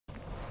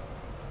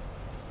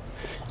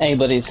Hey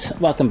buddies,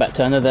 welcome back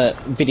to another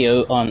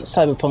video on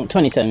Cyberpunk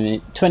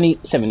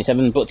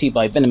 2077, brought to you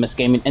by Venomous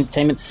Gaming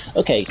Entertainment.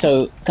 Okay,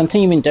 so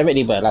continuing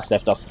directly where I last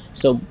left off.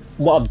 So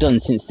what I've done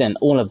since then,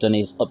 all I've done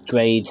is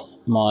upgrade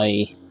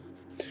my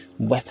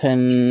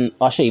weapon.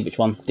 I'll show you which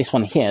one. This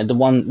one here, the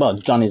one, well,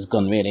 Johnny's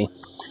gun really.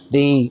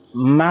 The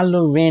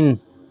Malorian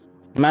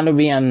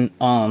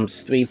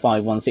Arms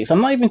 3516.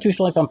 I'm not even too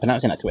sure if I'm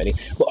pronouncing that correctly,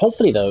 but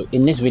hopefully though,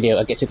 in this video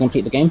I get to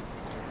complete the game.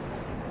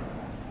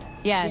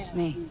 Yeah, it's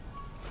me.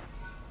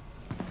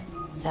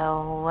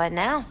 So, what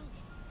now?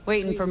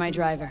 Waiting for my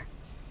driver.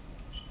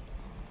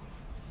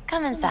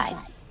 Come inside.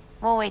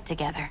 We'll wait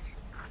together.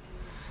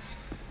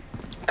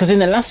 Because in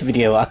the last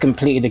video I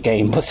completed the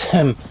game, but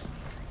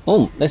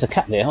oh, there's a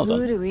cat there, hold on.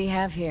 Who do we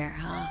have here,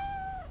 huh?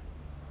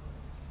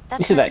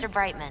 That's Mr.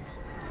 Brightman.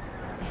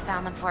 We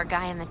found the poor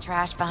guy in the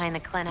trash behind the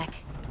clinic.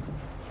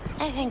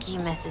 I think he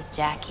misses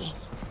Jackie.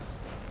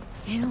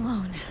 Ain't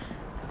alone.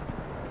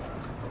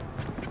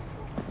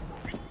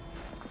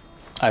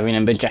 I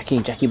remember Jackie.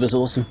 Jackie was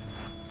awesome.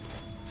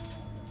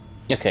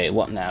 Okay,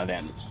 what now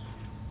then?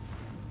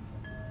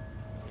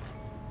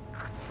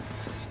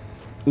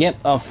 Yep,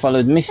 I've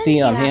followed Misty.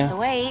 Since I'm you here. have to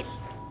wait,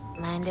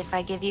 mind if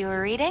I give you a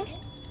reading?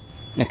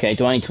 Okay,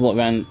 do I need to walk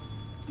around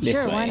this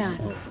way? Sure, why not?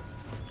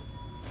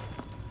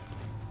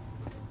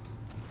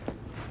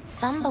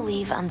 Some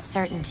believe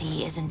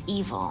uncertainty is an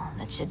evil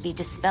that should be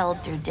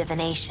dispelled through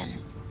divination.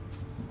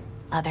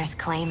 Others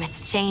claim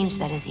it's change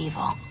that is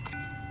evil.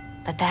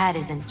 But that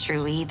isn't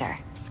true either.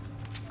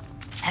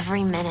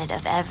 Every minute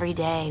of every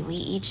day, we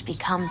each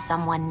become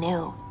someone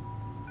new.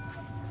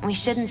 We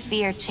shouldn't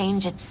fear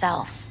change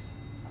itself,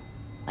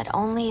 but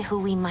only who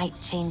we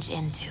might change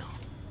into.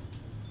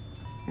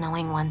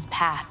 Knowing one's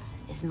path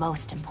is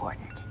most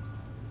important.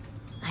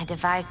 I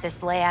devised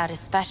this layout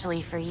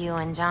especially for you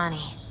and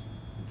Johnny.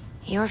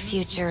 Your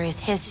future is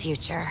his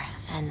future,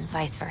 and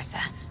vice versa.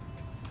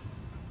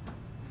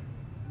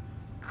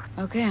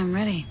 Okay, I'm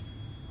ready.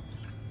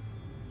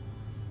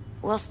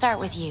 We'll start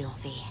with you,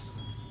 V.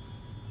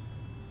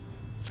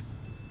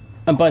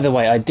 And by the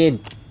way, I did,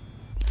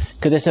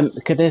 because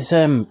there's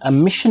a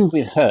mission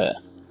with her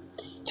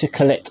to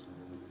collect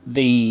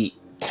the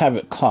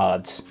tarot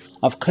cards.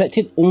 I've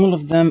collected all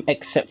of them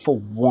except for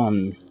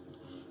one,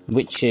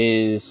 which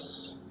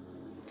is,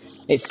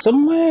 it's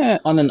somewhere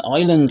on an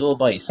island all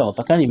by itself.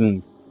 I can't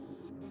even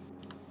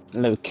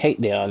locate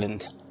the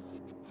island,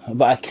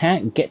 but I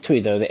can't get to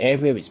it though. The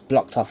area is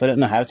blocked off. I don't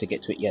know how to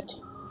get to it yet,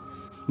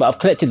 but I've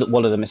collected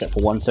all of them except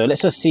for one. So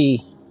let's just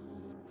see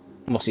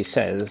what he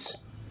says.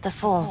 The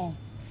Fool.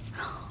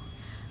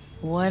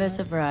 What a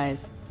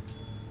surprise.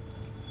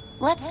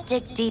 Let's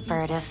dig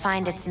deeper to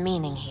find its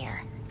meaning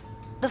here.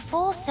 The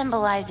Fool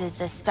symbolizes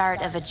the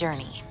start of a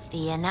journey,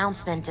 the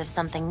announcement of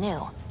something new.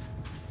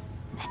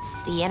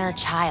 It's the inner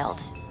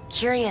child,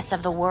 curious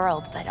of the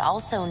world, but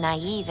also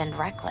naive and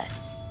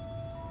reckless.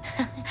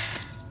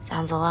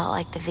 Sounds a lot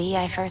like the V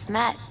I first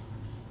met.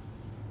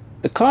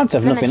 The cards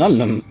have nothing on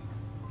them.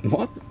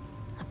 What?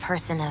 A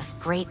person of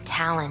great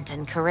talent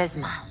and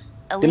charisma.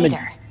 A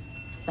leader.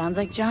 Sounds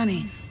like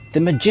Johnny. The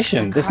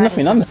Magician. There's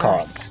nothing on the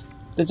cards.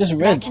 They're just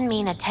red. That can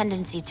mean a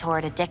tendency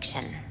toward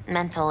addiction,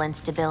 mental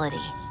instability.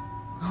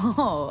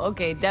 Oh,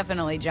 okay,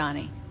 definitely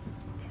Johnny.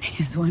 He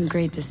has one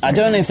great disturbance. I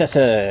don't know if that's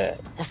a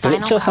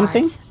glitch or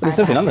something, but there's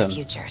nothing on them.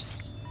 Futures.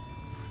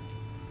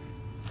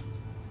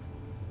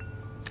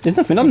 There's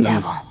nothing on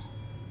them. Devil.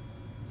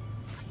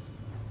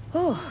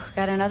 Ooh,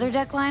 got another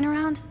deck lying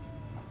around?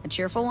 A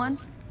cheerful one?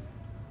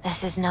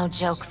 This is no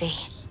joke, V.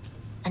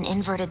 An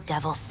inverted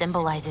devil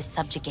symbolizes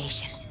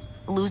subjugation,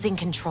 losing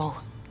control,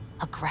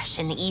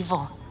 aggression,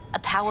 evil, a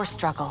power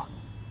struggle.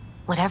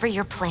 Whatever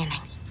you're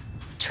planning,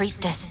 treat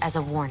this as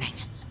a warning.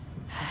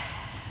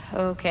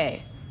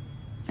 Okay.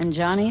 And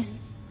Johnny's?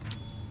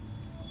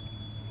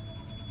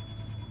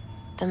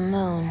 The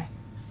moon.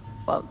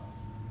 Well,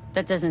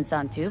 that doesn't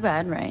sound too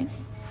bad, right?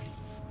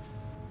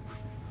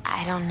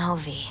 I don't know,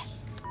 V.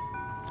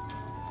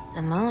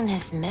 The moon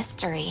is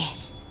mystery.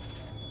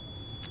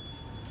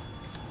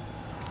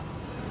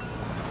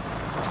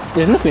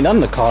 There's nothing on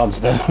the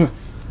cards though.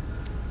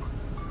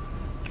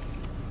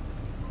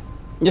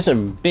 Just a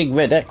big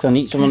red X on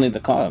each one of the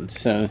cards,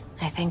 so...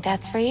 I think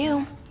that's for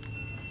you.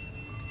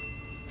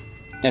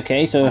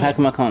 Okay, so how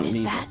come I can't Is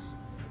read that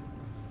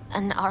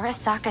an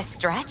Arasaka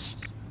stretch?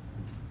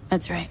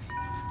 That's right.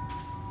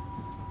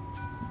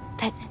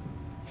 But,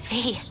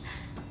 V,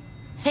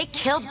 they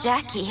killed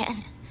Jackie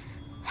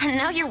and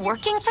now you're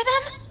working for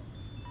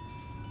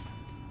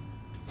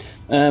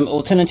them?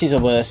 Alternatives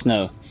are worse,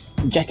 no.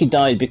 Jackie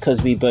died because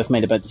we both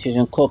made a bad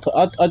decision.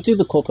 I'll do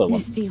the corporate one.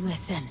 Misty,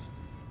 listen.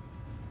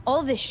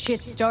 All this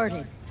shit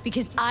started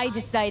because I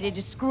decided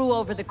to screw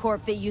over the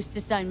corp that used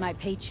to sign my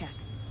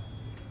paychecks.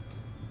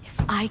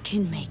 If I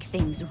can make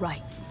things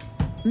right,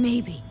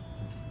 maybe,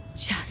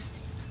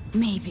 just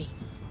maybe,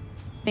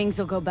 things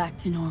will go back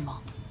to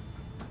normal.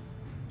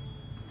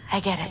 I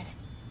get it.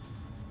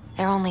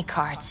 They're only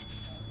cards.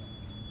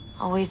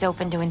 Always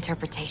open to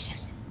interpretation.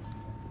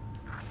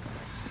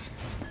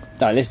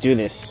 Alright, let's do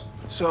this.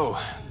 So,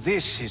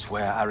 this is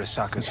where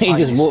Arasaka's He just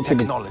finest walked through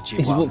technology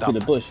the, he just wound walked through up.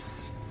 the bush.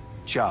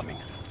 Charming.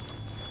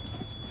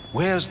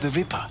 Where's the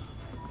Ripper?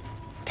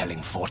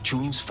 Telling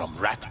fortunes from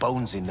rat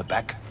bones in the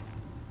back?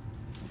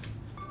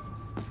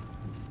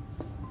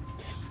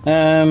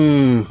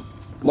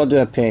 What do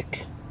I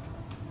pick?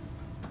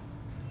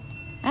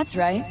 That's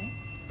right.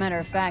 Matter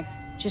of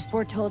fact, just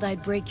foretold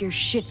I'd break your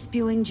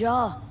shit-spewing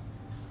jaw.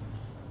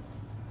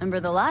 Remember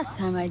the last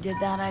time I did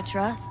that, I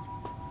trust?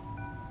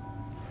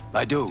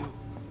 I do.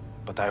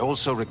 But I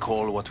also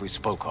recall what we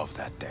spoke of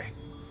that day.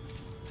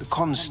 The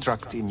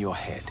construct in your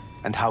head,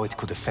 and how it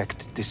could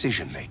affect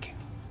decision-making.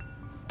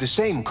 The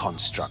same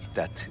construct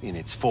that, in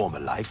its former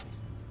life,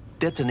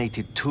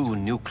 detonated 2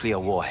 nuclear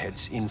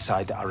warheads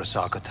inside the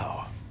Arasaka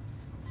Tower.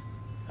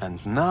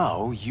 And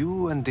now,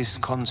 you and this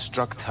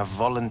construct have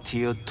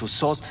volunteered to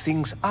sort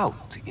things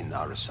out in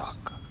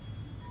Arasaka.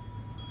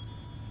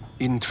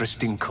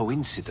 Interesting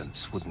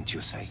coincidence, wouldn't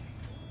you say?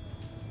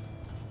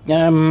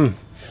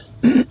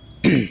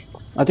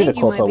 I did a You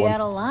might corpo be one. out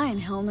of line,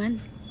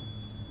 Hillman.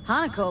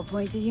 Hanako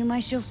appointed you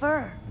my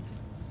chauffeur.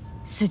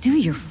 So do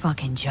your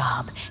fucking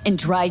job and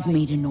drive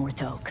me to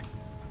North Oak.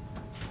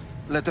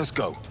 Let us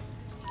go.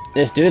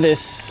 Let's do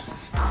this.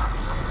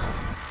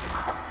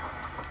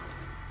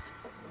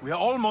 We are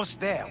almost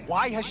there.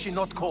 Why has she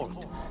not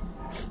called?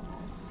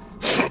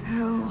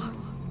 Who?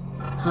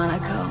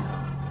 Hanako.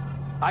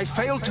 I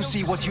fail to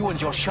see what you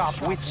and your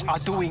sharp wits are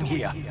doing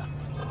here.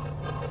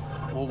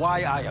 Or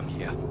why I am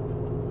here.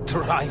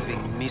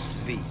 Driving Miss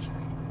V.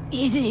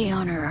 Easy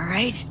on her,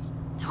 alright?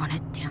 Don't want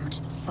to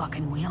damage the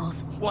fucking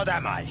wheels. What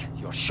am I?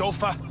 Your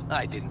chauffeur?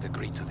 I didn't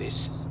agree to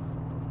this.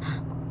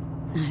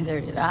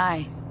 Neither did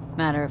I,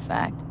 matter of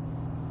fact.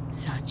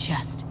 So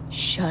just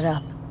shut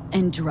up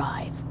and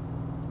drive.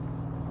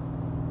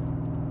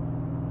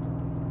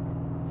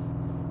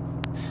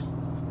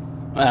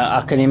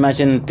 I can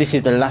imagine this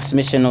is the last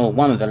mission, or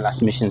one of the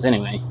last missions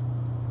anyway.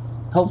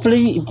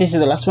 Hopefully, if this is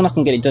the last one, I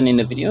can get it done in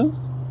the video.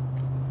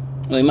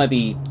 Well, it might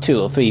be 2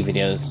 or 3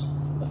 videos,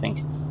 I think.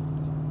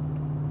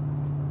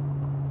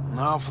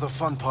 Now for the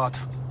fun part.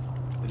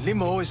 The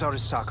limo is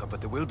Arasaka,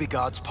 but there will be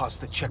guards past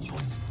the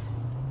checkpoint.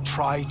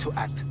 Try to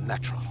act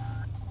natural.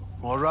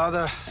 Or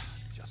rather,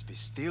 just be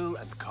still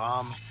and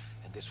calm,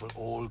 and this will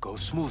all go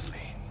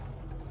smoothly.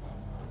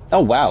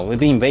 Oh wow, we're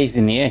being raised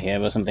in the air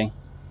here or something.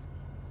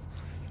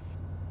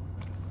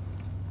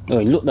 Oh,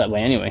 it looked that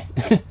way anyway.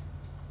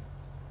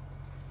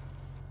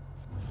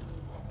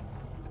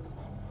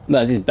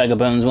 That's his bag of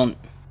bones one.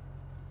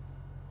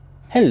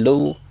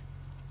 Hello.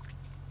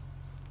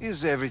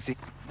 Is everything...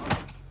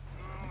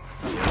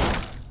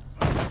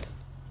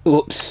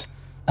 Oops.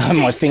 My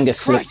Jesus finger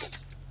slipped. Christ!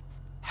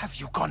 Have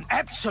you gone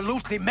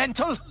absolutely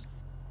mental?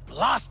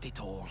 Blast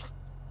it all.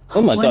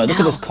 Oh my What god, look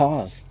at now? those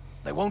cars.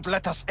 They won't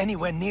let us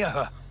anywhere near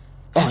her.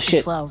 Oh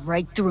shit. Plow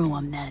right through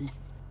them then.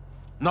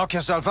 Knock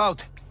yourself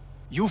out.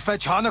 You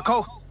fetch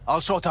Hanako,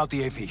 I'll sort out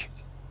the AV.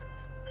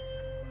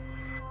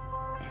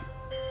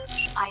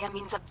 I am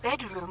in the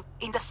bedroom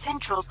in the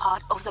central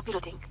part of the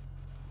building.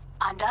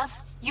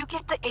 Anders, you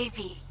get the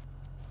AV.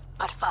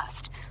 But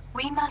first,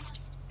 we must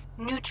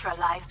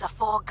neutralize the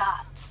 4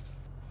 guards.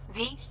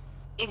 V,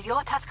 is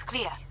your task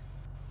clear?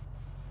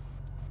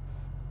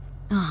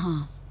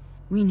 Uh-huh.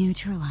 We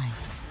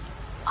neutralize.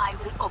 I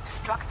will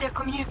obstruct their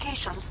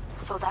communications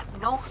so that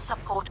no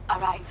support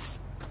arrives.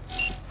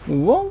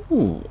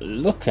 Whoa,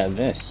 look at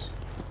this.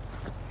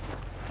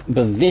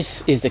 But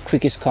this is the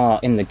quickest car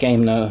in the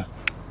game though.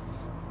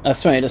 I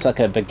swear it looks like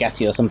a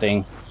Bugatti or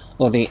something.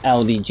 Or the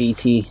Audi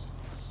GT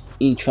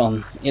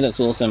e-tron. It looks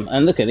awesome.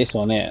 And look at this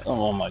one here.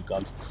 Oh my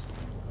god.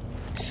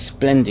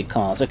 Splendid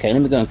cars. Okay,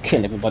 let me go and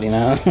kill everybody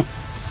now.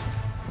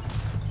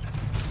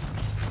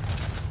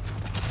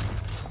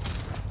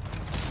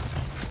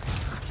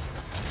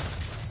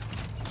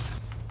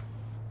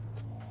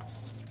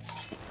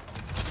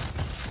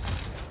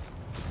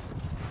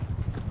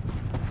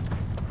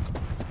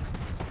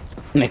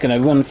 Making a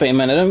run for it,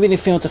 man. I don't really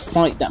feel to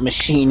fight that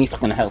machine if I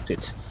can help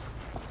it.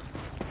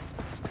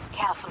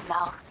 Careful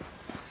now.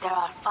 There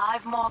are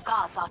 5 more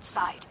guards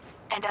outside,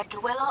 and a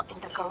dweller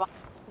in the garage.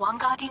 1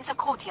 guard in the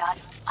courtyard,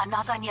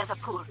 another near the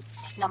pool.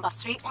 Number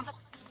 3 on the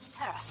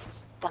terrace,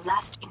 the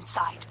last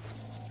inside.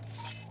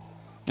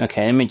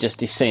 Okay, let me just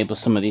disable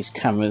some of these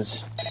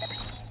cameras.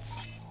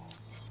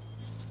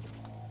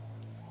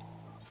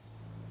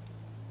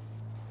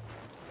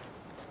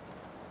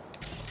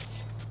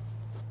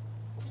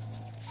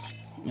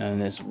 And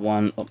there's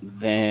one up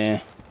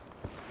there.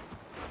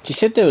 She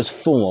said there was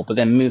 4, but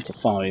then moved to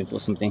 5 or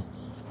something.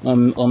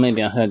 Or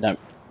maybe I heard that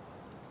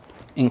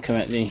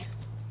incorrectly.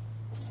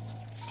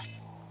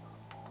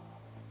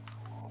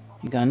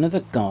 You got another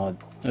guard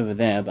over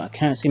there, but I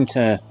can't seem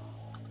to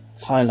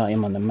highlight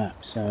him on the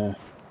map, so...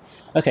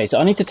 Okay, so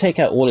I need to take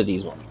out all of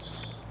these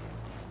ones.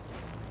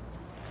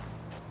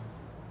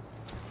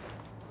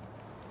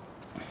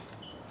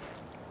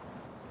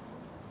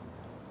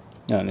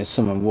 Oh, and there's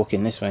someone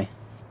walking this way.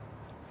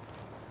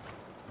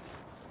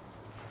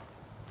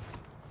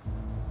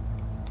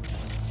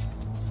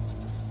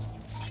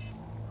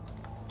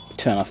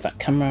 Turn off that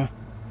camera.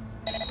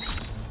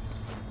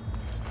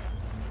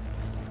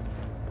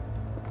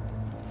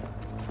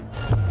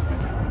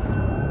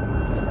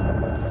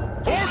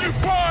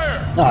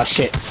 Oh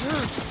shit.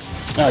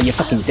 Oh, you're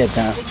fucking dead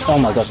now. Oh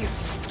my god. You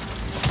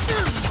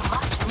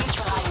must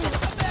neutralize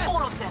them.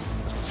 All of them.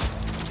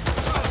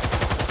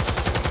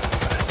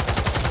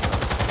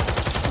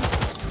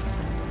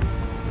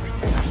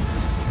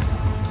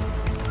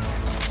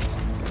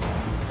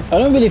 I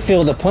don't really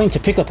feel the point to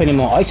pick up any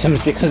more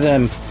items because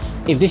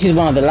if this is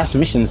one of the last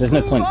missions, there's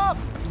no point.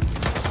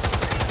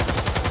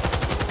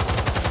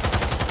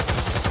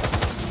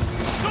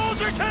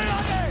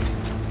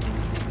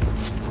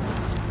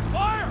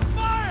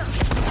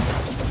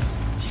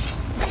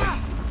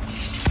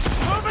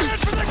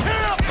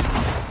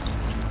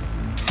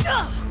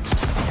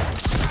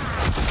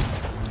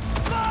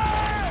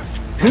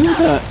 Who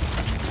the?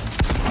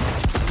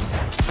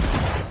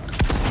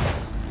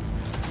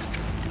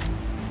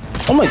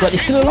 Oh my god,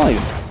 he's still alive!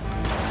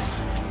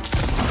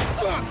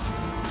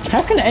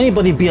 How can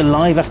anybody be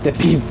alive after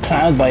being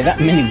plowed by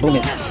that many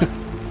bullets?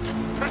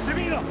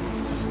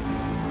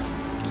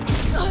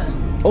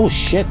 Oh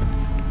shit!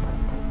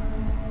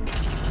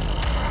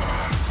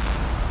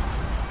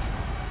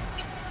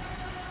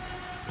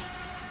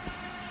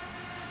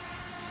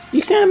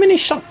 You see how many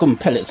shotgun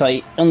pellets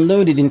I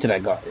unloaded into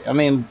that guy? I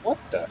mean, what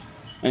the?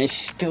 And it's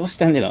still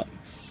standing up.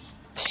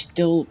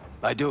 Still...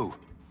 I do.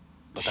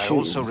 But I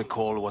also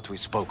recall what we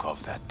spoke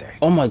of that day.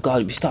 Oh my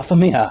god, we start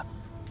from here.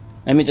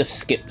 Let me just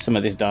skip some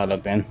of this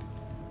dialogue then.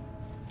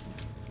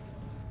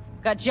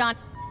 Got John.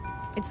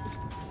 It's...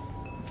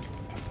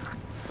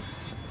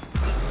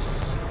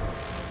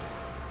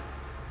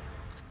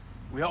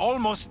 We are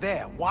almost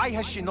there. Why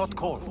has she not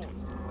called?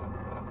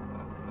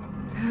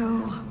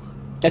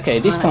 Okay,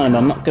 this time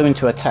I'm not going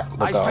to attack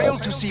the I guard. fail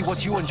to see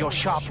what you and your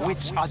sharp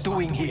wits are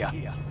doing here.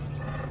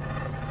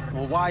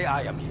 Or why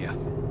I am here.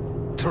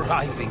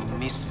 Driving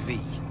Miss V.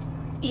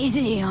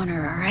 Easy on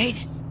her,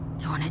 alright?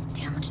 Don't want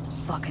to damage the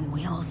fucking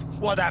wheels.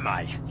 What am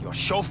I? Your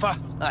chauffeur?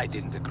 I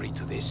didn't agree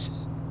to this.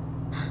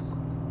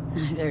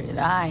 Neither did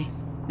I,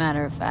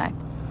 matter of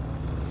fact.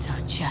 So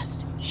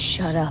just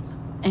shut up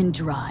and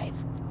drive.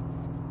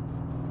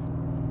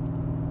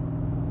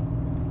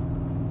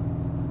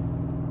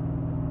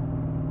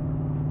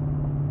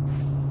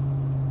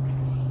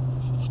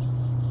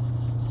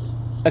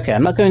 Okay,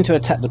 I'm not going to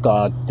attack the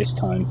guard this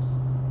time.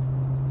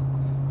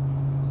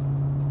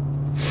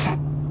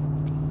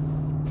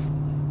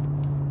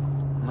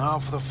 Now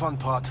for the fun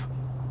part.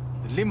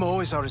 The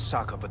limo is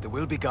Arisaka, but there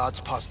will be guards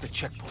past the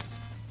checkpoint.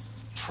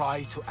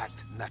 Try to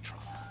act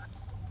natural.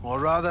 Or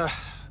rather,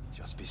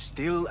 just be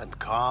still and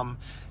calm,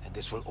 and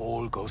this will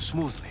all go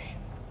smoothly.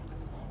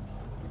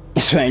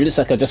 That's right, it looks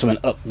like I just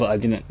went up, but I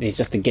didn't. It's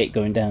just the gate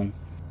going down.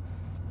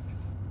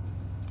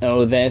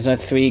 Oh, there's our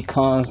 3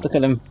 cars, look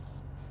at them.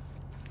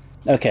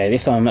 Okay,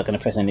 this time I'm not going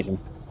to press anything.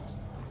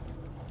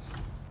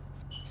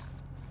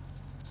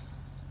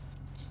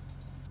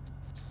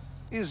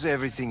 Is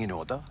everything in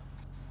order?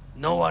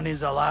 No one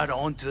is allowed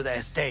onto the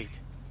estate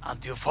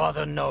until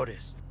further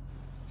notice.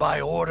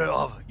 By order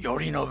of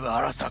Yorinobu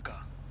Arasaka.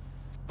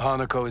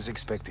 Hanako is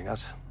expecting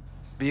us.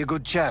 Be a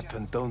good chap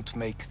and don't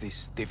make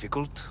this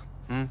difficult,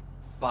 hmm?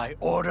 By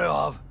order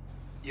of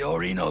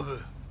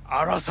Yorinobu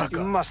Arasaka.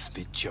 You must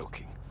be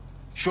joking.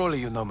 Surely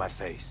you know my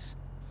face.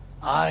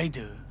 I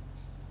do.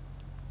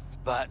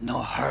 But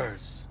no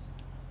hers.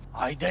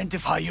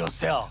 Identify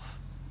yourself.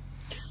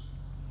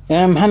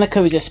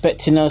 Hanako is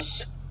expecting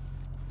us.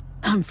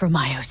 I'm from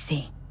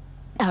IOC.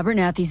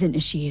 Abernathy's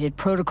initiated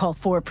Protocol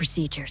 4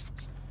 procedures.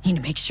 Need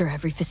to make sure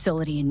every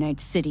facility in Night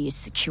City is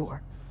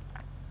secure.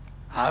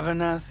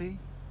 Abernathy?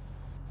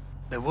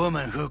 The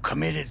woman who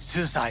committed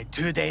suicide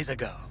 2 days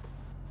ago.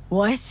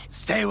 What?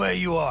 Stay where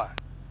you are.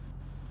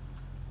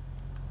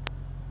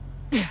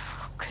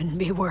 Couldn't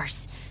be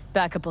worse.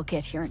 Backup will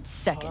get here in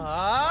seconds.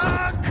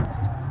 Fuck!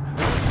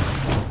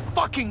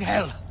 Fucking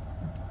hell!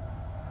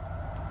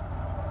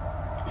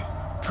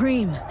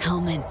 Preem,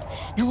 Hellman.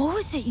 Now what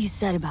was it you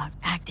said about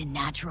acting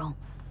natural?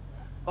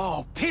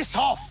 Oh, piss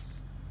off!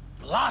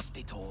 Blast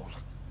it all.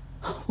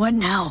 What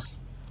now?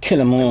 Kill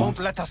them They all. won't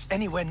let us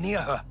anywhere near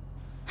her.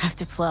 Have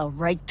to plow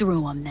right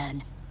through them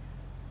then.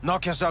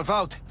 Knock yourself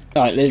out.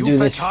 Alright, let's You do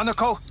fetch this.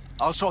 Hanako,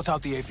 I'll sort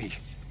out the AV.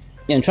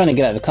 Yeah, I'm trying to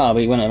get out of the car,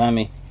 but he won't allow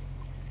me.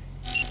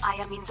 I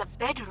am in the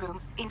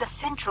bedroom in the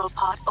central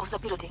part of the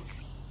building.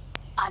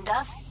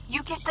 Anders,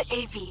 you get the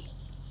AV.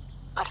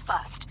 But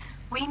first,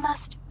 we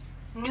must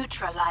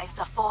neutralize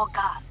the 4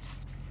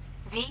 guards.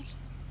 V,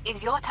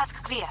 is your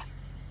task clear?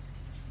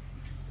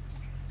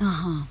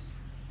 Uh-huh.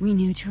 We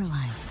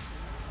neutralize.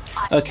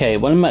 Okay,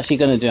 what I'm actually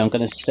going to do, I'm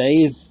going to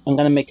save. I'm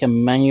going to make a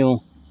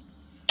manual.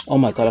 Oh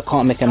my god, I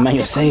can't make a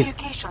manual Stop the save.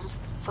 communications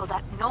so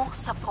that no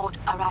support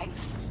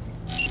arrives.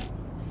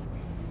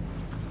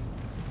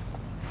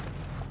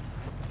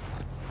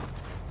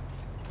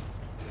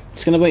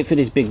 Just going to wait for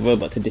this big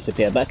robot to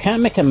disappear, but I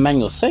can't make a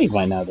manual save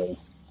right now though.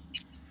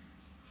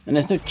 And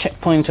there's no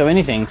checkpoint or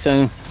anything,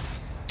 so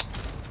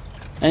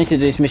I need to do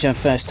this mission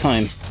first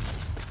time.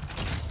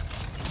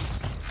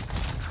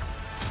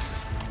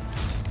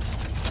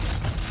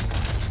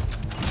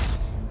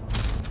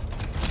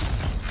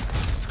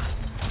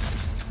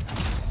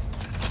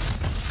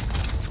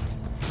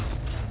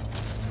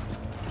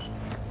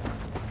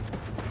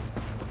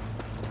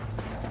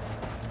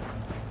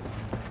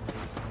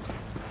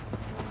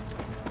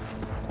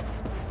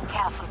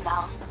 Careful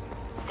now.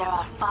 There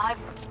are 5.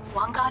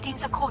 One guard in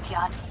the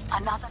courtyard,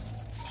 another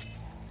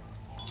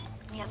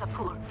near the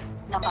pool.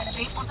 Number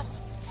 3 on the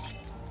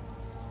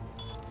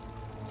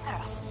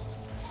terrace.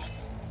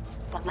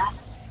 The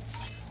last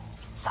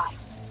side.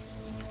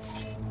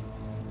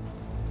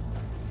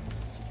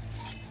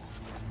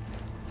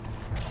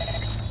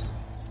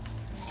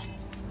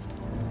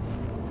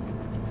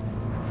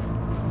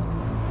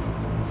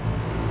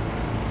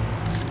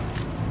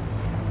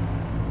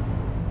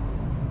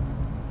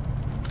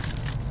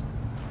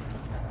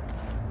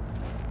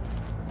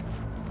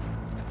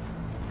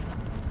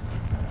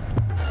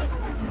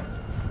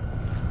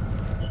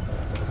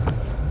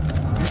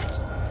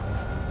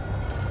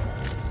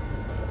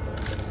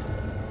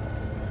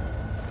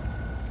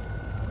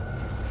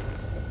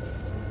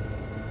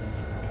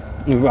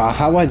 Right,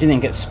 how I didn't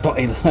get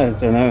spotted, I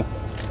don't know.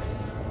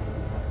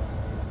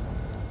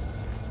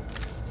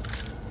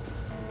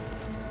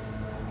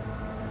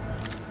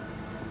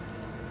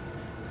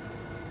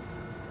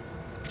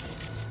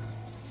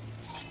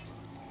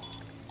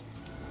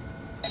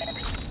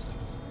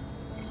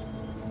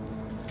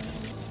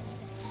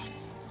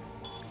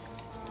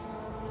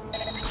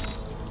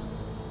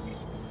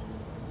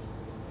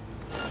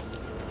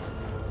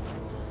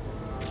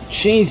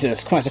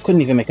 Jesus Christ, I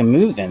couldn't even make a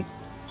move then.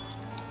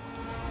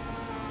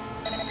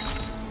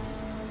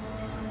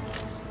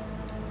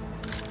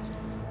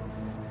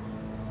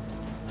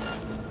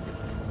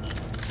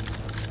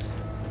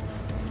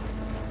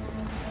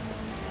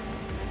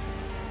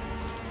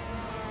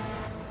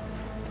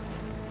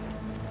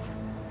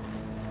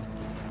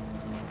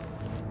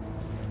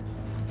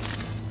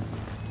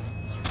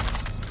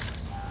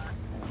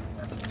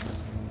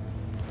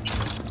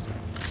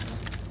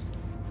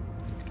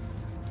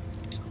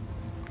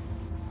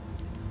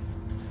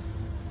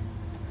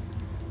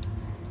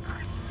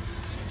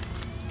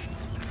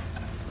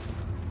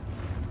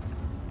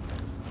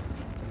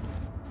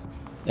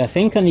 I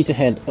think I need to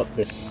head up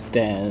the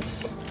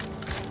stairs.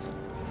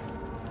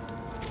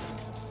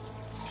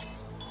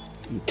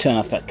 Turn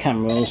off that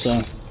camera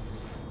also.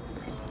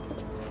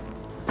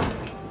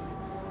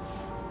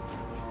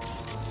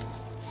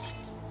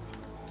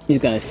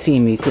 He's gonna see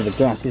me through the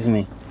glass, isn't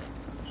he?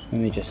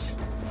 Let me just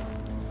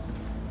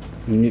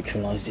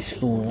neutralize this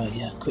floor right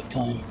here. Quick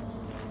time.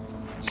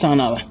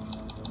 Sayonara.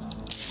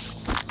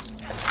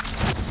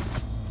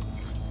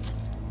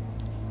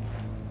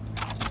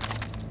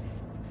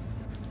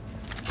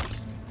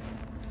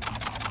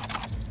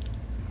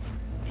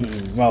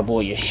 Rob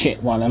all your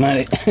shit while I'm at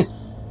it.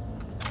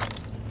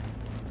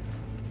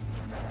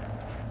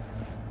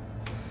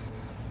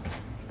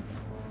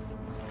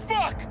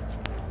 Fuck!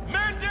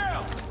 Man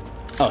down!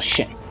 Oh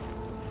shit.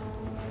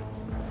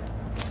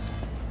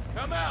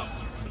 Come out!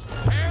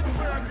 Hands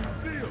where I can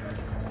see them!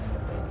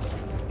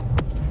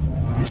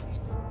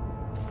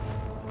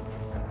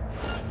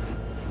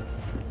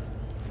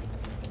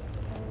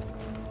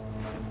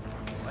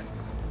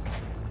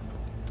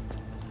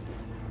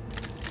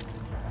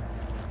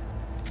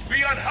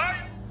 Be on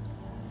high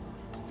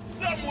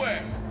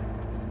somewhere.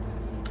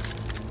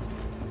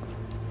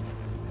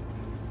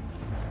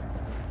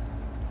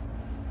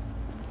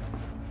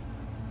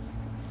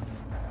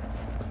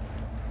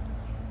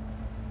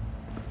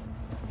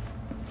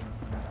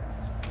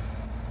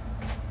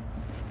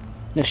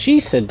 Now she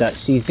said that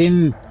she's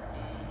in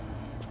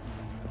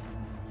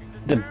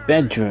the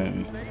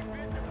bedroom.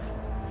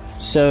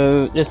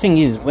 So the thing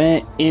is,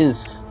 where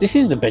is this?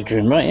 Is the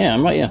bedroom, right? Yeah,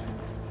 I'm right here.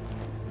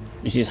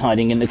 She's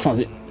hiding in the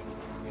closet.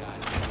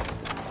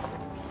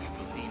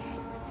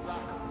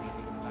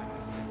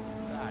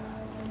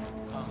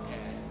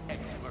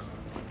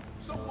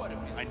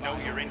 I know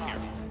you're in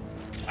here.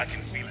 I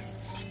can feel it.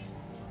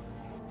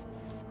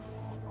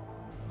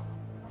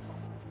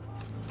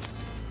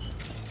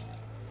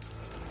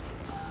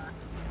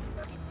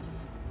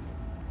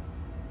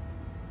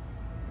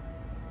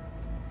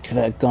 To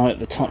that guy at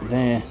the top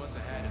there.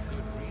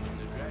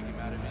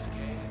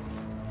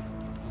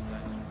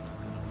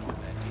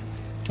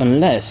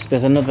 Unless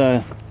there's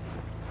another...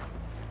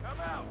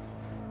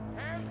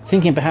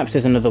 Thinking perhaps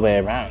there's another way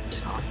around.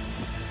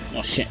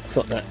 Oh shit,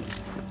 got that.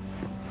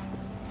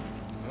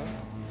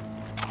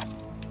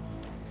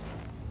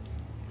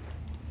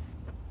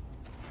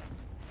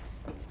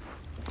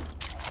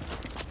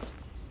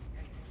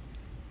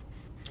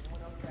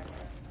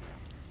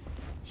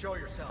 Show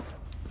yourself.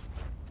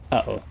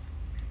 Uh-oh.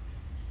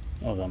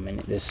 Hold on a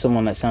minute, there's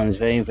someone that sounds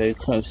very, very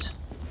close.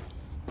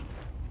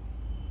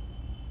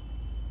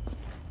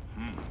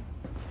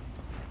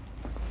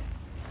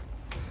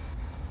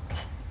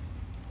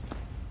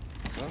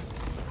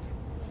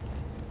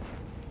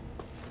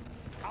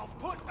 I'll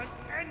put an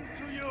end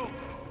to you!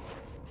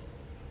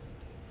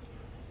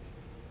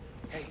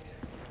 Hey,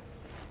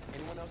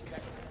 anyone else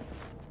catch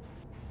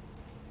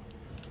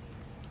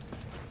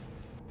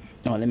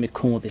that? Oh, let me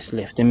call this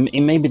lift. It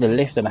may be the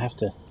lift that I have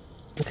to...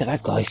 Look at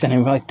that guy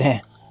standing right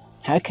there.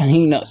 How can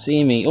he not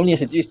see me? All he has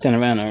to do is turn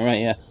around and right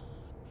here.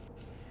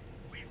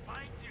 We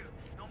find you,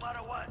 no matter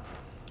what.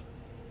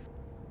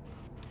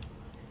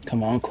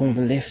 Come on, call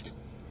the lift.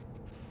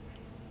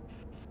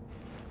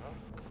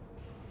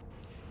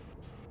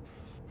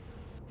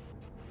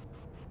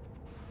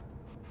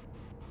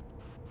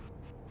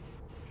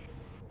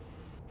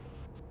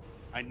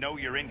 I know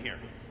you're in here.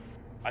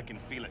 I can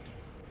feel it.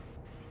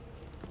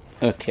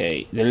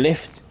 Okay, the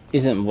lift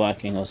isn't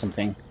working or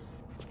something.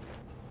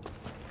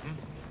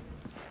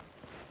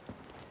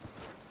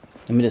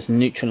 Let me just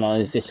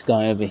neutralize this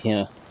guy over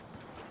here.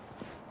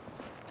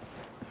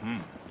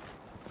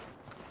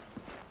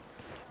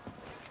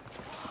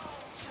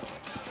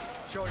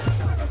 Show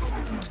yourself.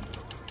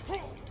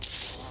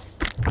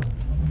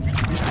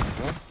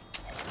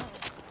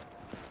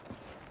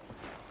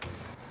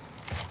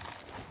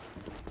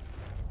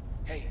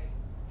 Hey,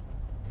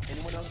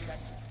 anyone else got...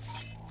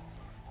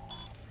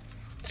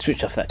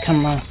 Switch off that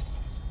camera.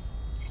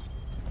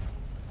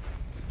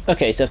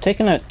 Okay, so I've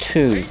taken out 2.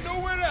 Ain't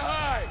nowhere to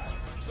hide,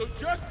 so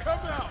just come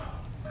out.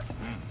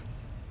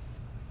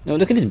 Oh,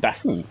 look at his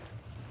bathroom.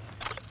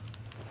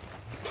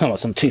 I want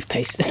some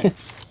toothpaste.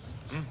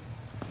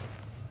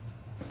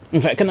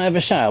 In fact, can I have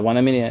a shower while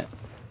I'm in here?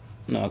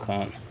 No, I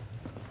can't.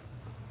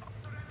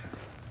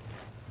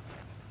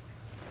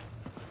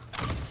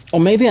 Or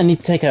maybe I need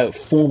to take out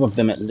 4 of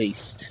them at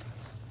least.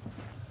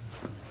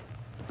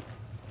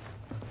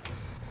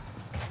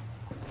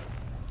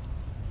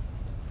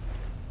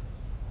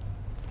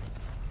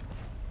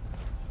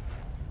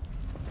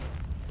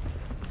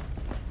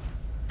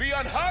 Be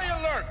on high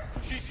alert.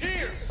 She's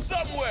here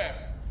somewhere.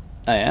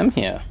 I am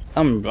here.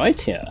 I'm right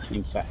here,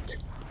 in fact.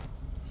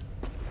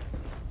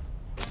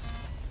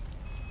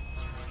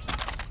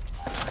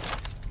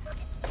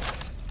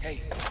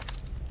 Hey,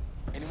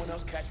 anyone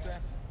else catch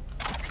that?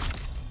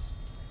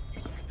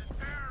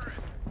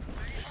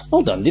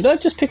 Hold on, did I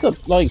just pick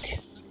up, like...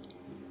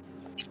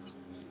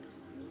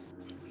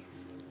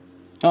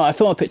 Oh, I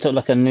thought I picked up,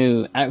 like, a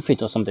new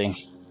outfit or something.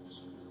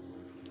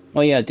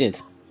 Oh, yeah, I did.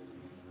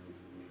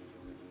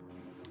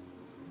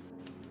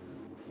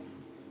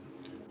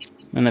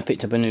 And I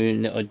picked up a new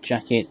little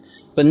jacket.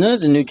 But none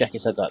of the new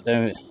jackets I got,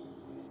 they're...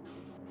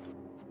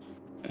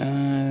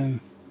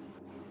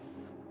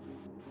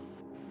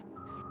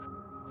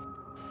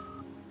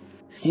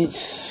 It's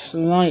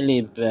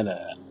slightly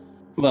better.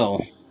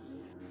 Well...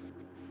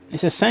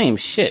 It's the same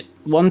shit.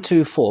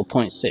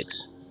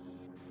 124.6.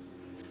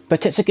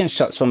 Protects against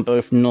shots from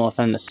both north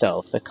and the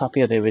south. A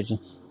copy of the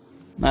original.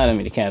 I don't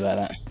really care about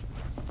that.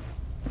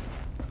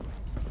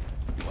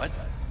 What?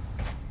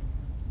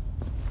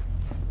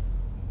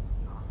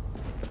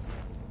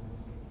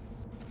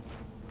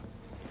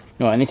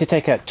 Right, I need to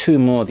take out 2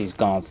 more of these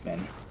guards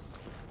then.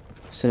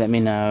 So let me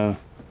know.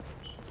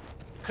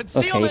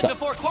 Concealment Okay,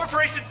 before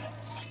corporations.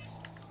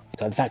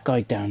 got that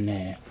guy down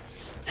there.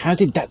 How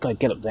did that guy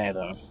get up there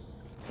though?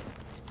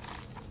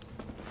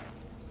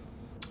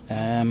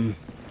 I'm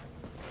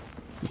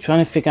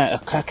trying to figure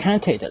out. I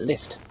can't take that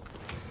lift.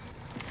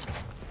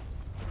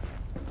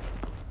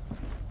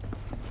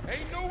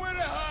 Ain't nowhere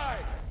to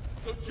hide,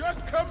 so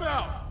just come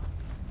out.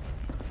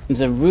 There's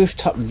a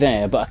rooftop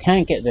there, but I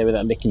can't get there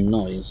without making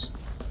noise.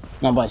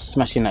 Not by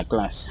smashing that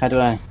glass. How do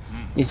I...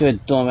 Is there a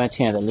door right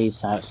here that leads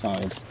to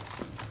outside?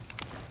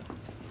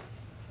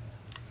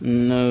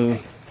 No.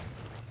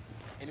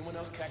 Anyone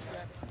else catch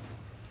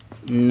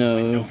that?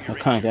 No, I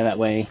can't go that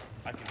way.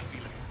 I can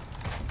feel it.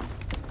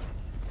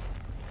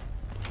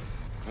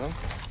 Huh?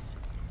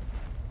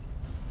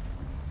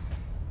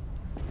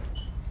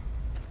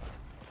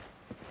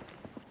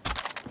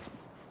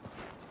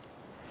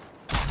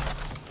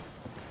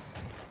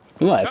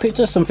 Right, I picked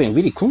up something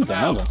really cool there.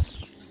 Hold on.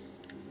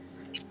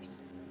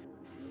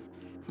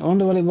 I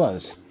wonder what it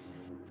was.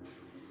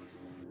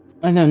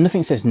 I know,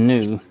 nothing says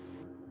new.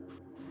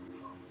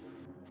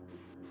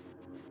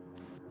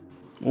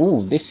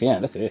 Oh, this, yeah,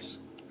 look at this.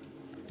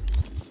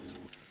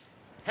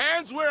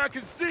 Hands where I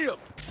can see them.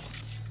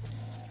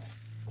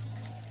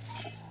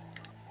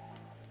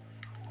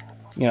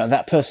 You know,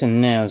 that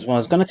person now as well. I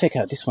was going to take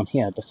out this one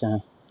here, but,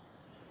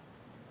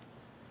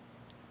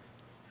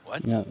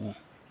 What? you know,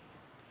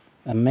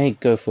 I may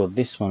go for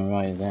this one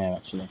right there,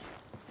 actually.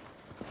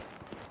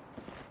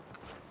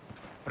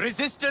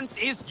 Resistance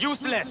is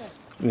useless.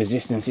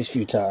 Resistance is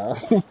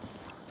futile.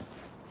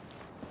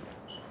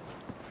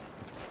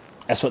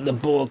 That's what the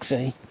Borg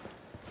say.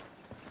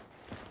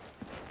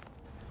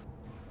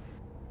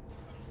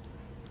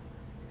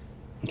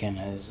 Okay,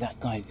 now there's that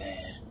guy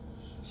there.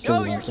 Show Go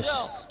on, just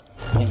yourself.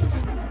 wait.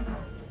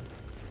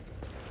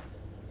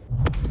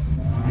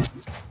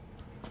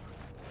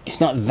 It's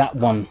not that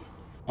one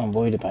I'm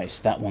worried about, it's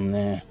that one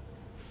there.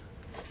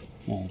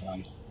 Hold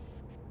on.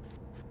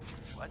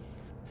 What?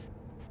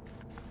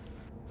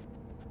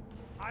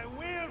 I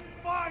will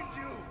find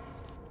you.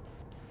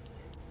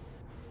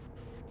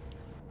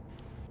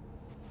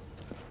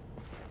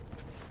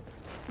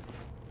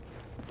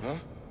 Huh?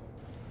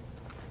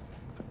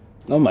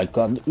 Oh my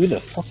god, who the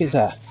fuck is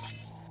that?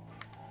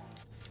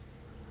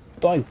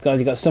 By god,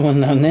 you got someone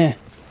down there.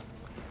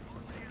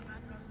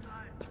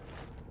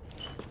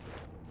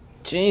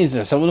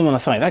 Jesus, I wouldn't want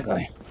to fight that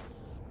guy.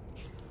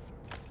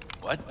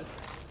 What?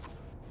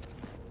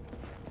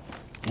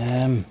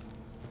 Um,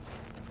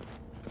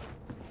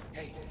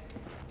 Hey,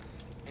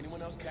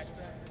 anyone else catch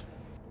that?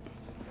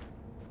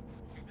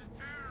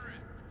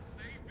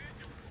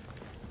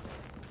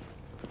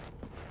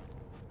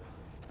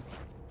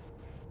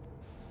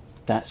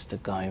 That's the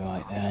guy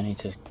right there I need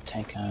to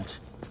take out.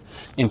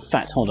 In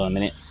fact, hold on a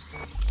minute.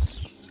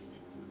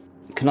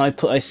 Can I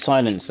put a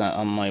silencer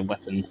on my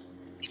weapon?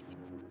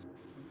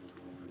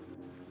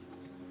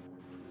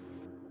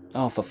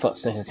 Oh, for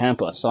fuck's sake, I can't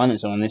put a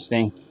silencer on this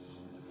thing.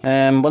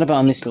 What about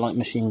on this light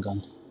machine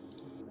gun?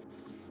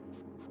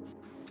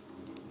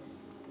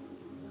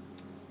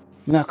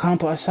 No, I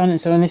can't put a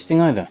silencer on this thing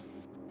either.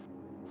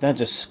 They're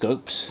just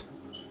scopes.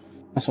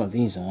 That's what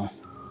these are.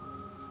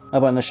 How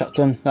about the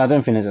shotgun? No, I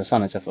don't think there's a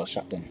silencer for a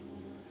shotgun.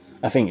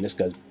 I think it just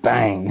goes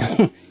bang.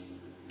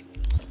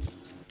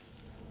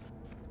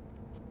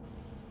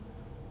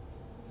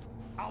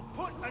 I'll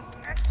put an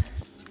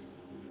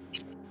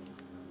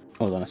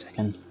Hold on a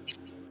second.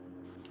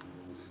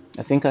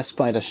 I think I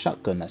spotted a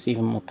shotgun that's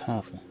even more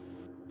powerful.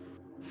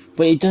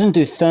 But it doesn't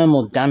do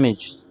thermal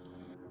damage.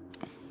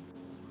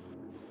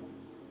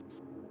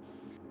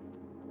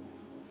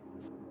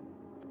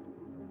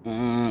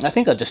 I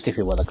think I'll just stick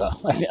with what I got.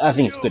 I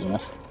think it's good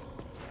enough.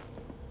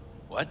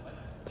 What?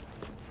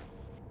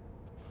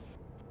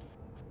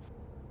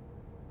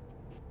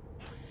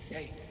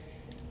 Hey,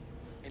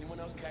 anyone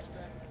else catch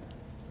that?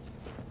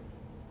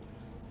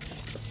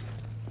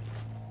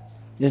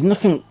 There's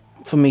nothing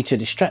for me to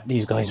distract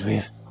these guys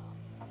with.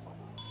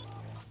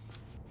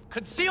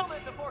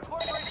 concealment before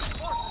corporation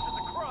forces is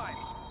a crime.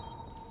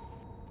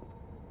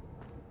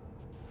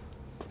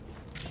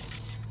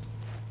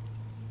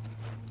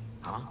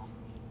 Huh?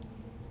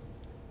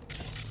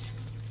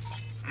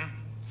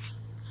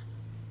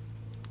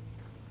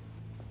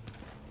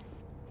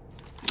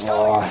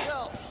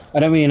 Oh, I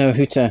don't really know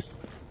who to.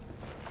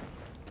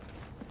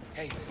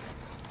 Hey,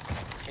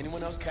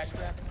 anyone else catch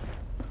that?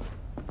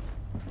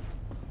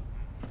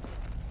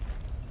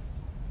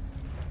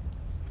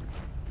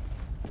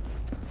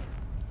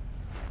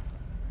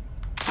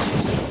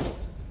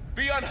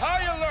 Be on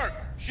high alert!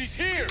 She's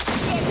here,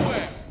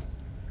 somewhere!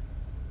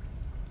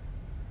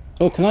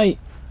 Oh, can I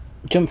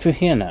jump through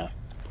here now?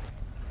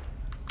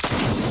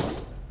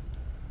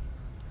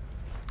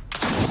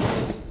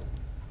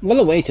 Well,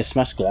 a way to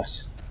smash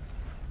glass.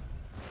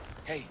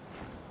 Hey,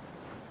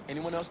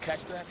 anyone else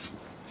catch that?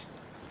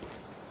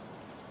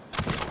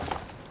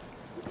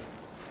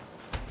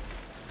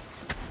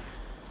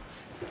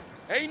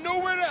 Ain't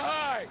nowhere to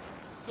hide,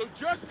 so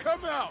just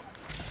come out.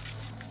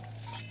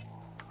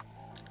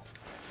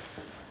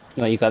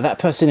 Right, you got that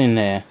person in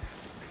there.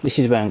 This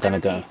is where I'm gonna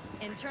go.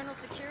 Internal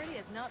security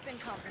has not been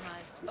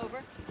compromised.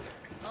 Over.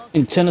 All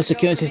Internal systems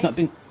security go has for not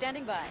been. me.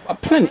 Standing by.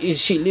 What planet is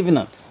she living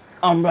on?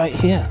 I'm right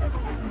here.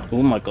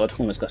 Oh my god,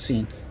 almost got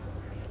seen.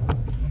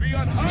 Be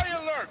on high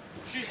alert!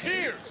 She's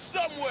here,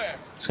 somewhere!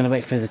 Just gonna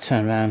wait for her to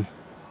turn around.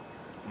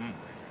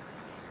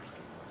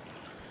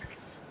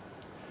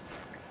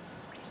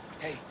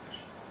 Hey,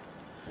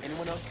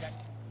 anyone else catch?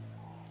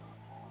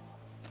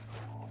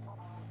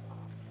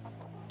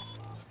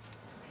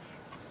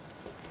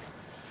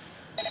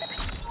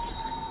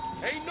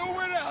 Ain't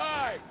nowhere to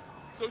hide,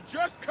 so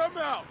just come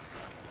out.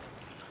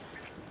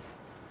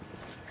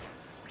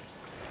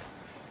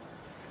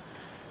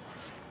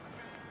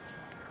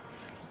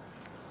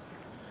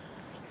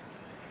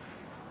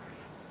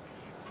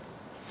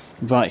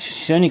 Right,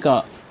 she's only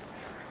got.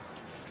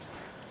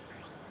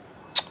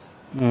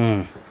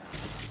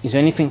 Is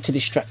there anything to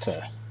distract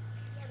her?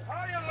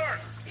 High alert!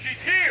 She's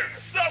here,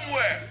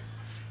 somewhere!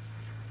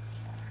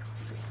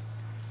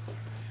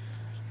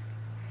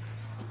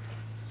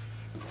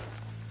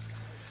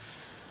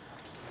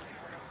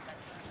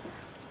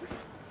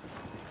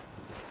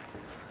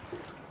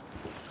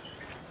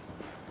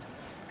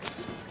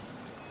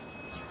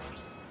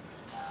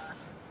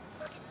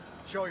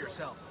 Show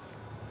yourself.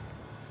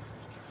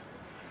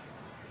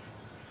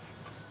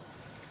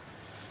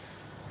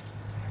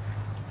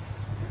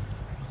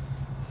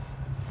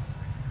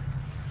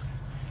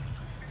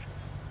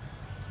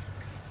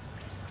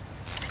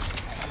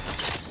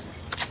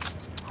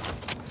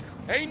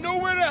 Ain't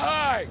nowhere to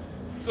hide,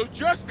 so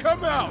just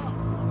come out.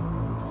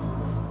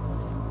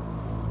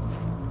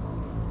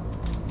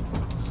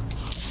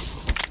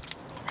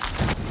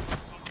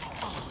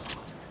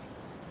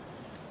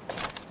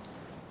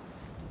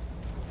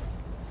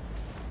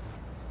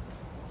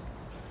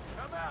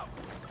 Come out.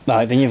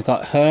 Right, then you've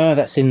got her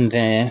that's in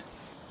there.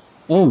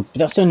 Oh, but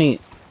that's only.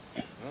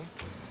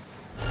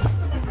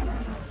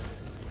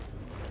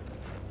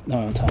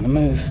 No time to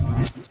move.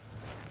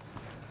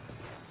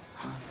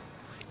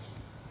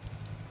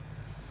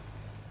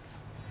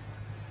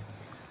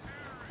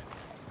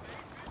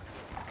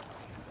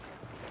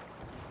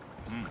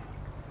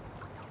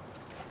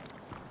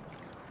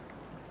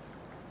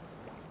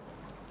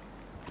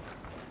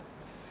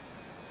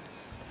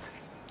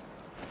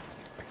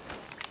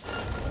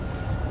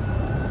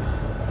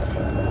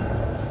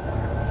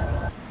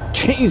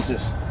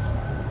 Jesus!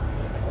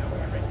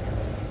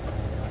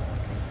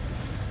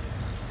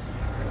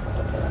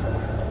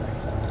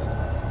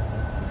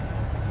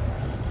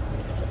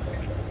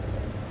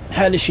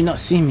 How did she not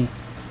see me?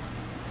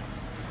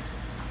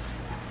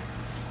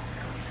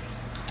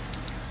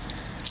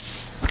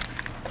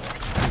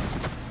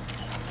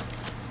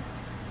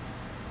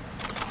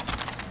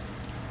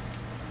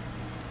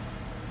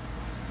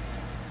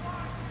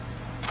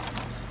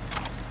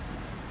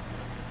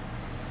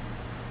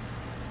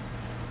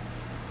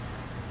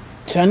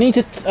 So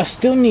I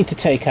still need to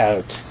take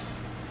out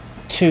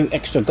 2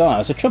 extra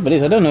guards. The trouble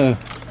is, I don't know,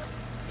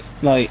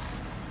 like,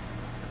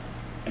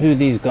 who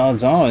these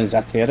guards are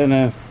exactly. I don't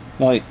know,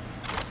 like,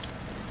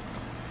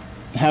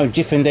 how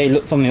different they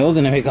look from the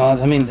ordinary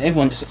guards. I mean,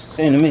 everyone just looks the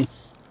same to me.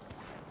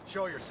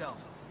 Show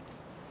yourself.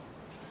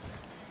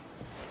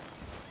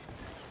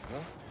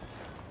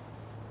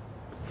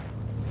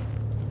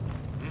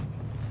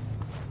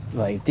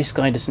 Right, if this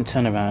guy doesn't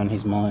turn around,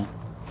 he's mine.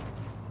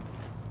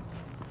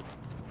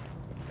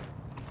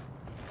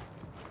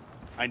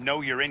 I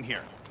know you're in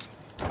here.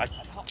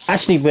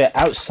 Actually, we're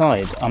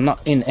outside. I'm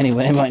not in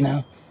anywhere right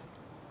now.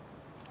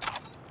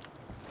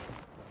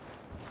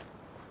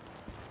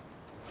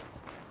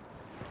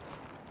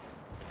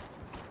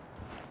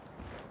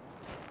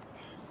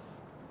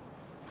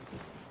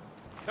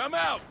 Come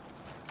out!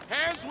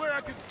 Hands where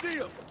I can see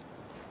them!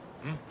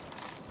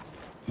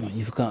 Right,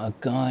 you've got a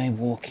guy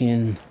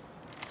walking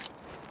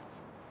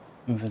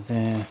over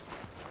there.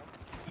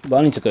 But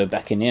I need to go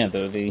back in here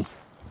though, V.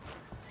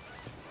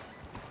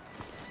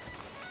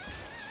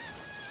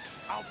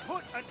 I'll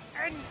put an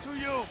end to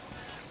you!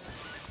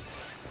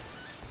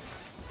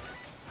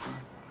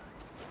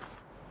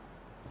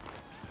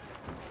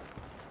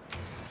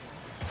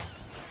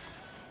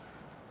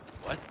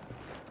 What?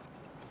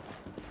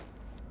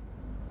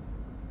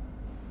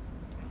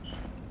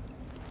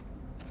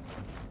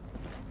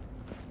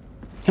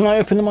 Can I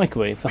open the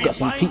microwave? I've got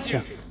some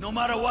pizza. No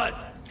matter what.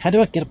 How do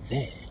I get up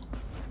there?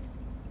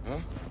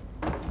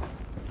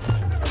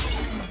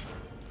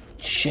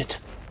 Shit.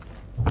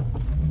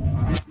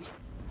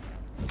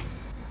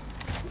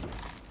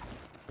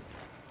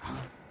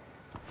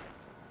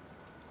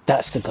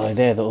 That's the guy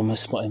there that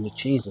almost spotted me.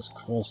 Jesus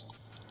Christ.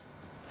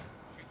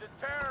 She's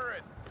a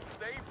terrorist!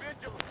 Stay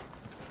vigilant!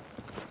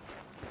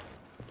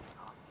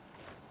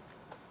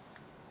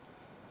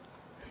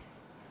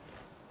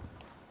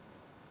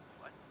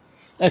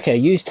 Okay,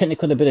 use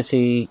technical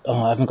ability.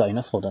 Oh, I haven't got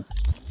enough. Hold on.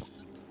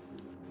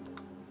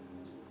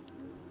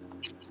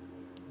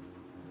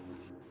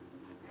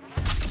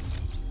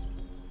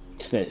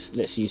 So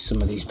let's use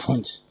some of these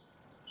points.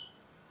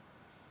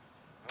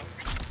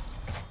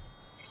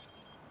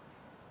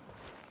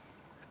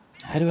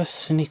 How do I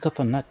sneak up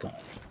on that guy?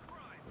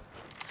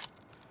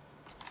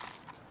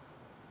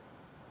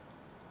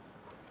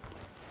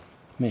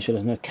 Make sure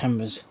there's no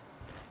cameras.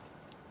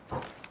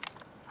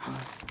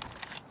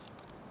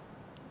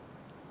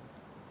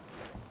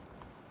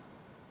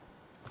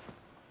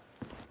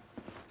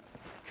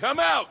 Come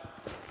out!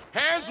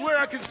 Hands where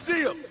I can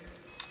see them!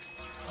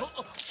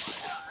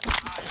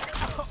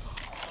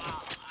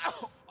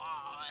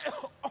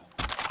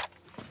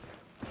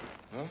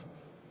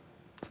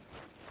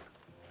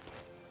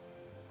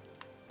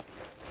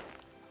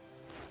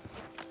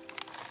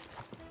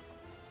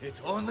 It's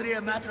only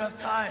a matter of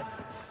time.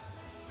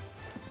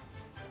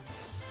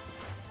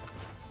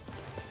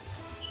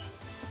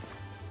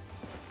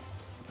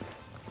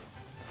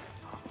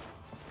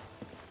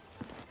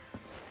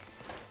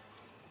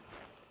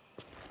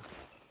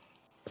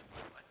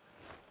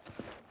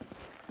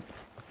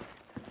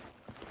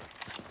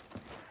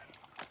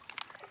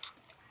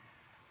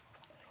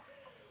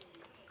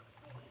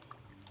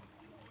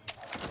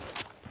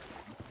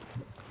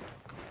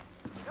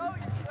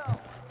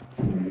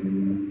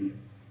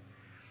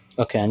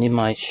 Okay, I need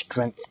my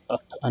strength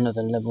up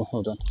another level.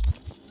 Hold on.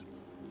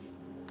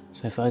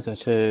 So if I go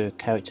to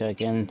character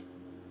again,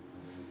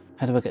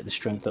 how do I get the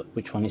strength up?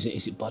 Which one is it?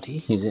 Is it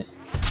body? Is it?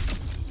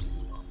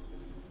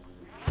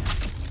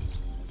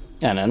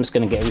 Yeah, no, I'm just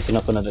going to get everything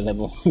up another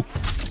level.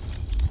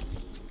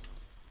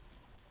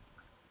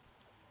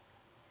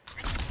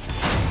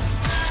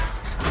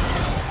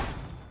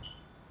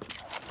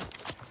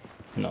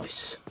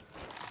 Nice.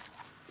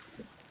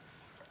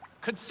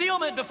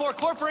 Concealment before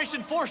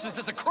corporation forces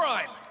is a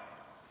crime!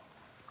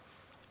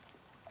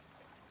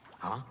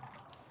 Huh?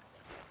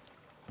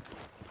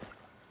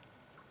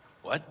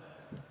 What?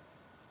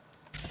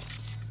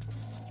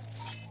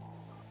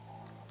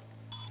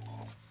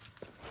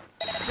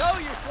 Show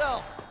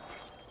yourself!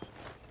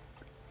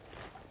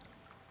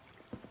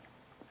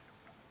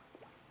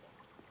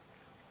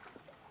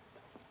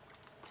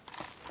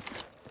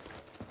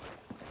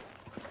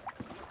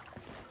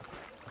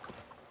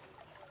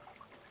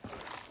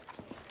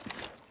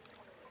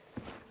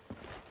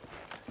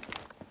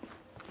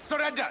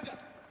 Surrender!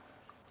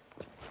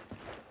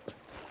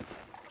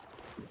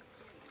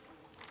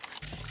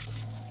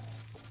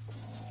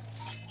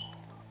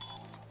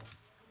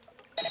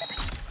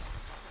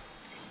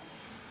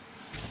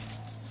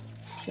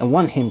 I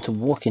want him to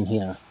walk in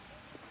here.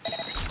 She's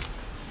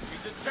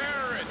a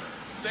terrorist!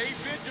 Stay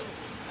vigilant!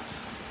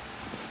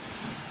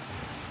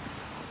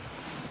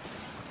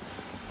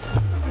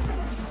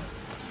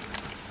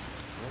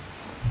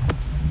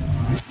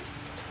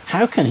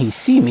 How can he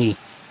see me?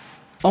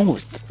 Oh,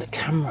 it's the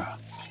camera.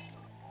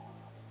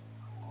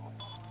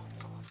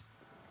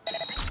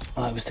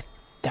 Oh, it was the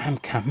damn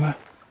camera.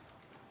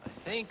 I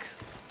think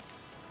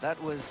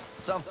that was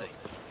something.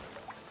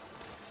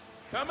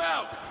 Come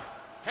out!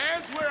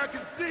 Hands where I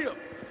can see them!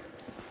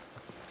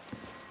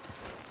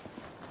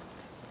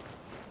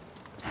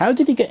 How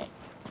did he get...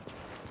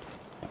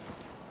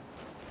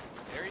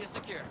 Area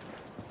secure.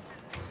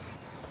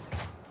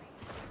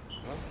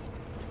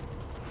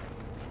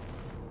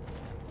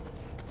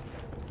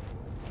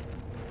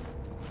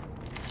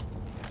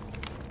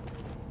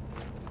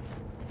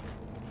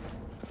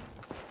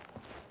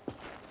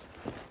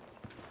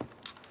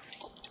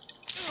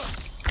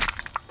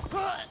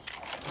 Huh?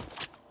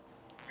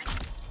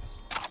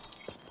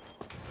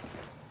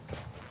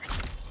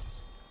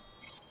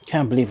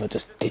 Can't believe I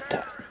just did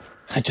that.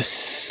 I just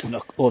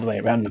snuck all the way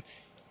around them.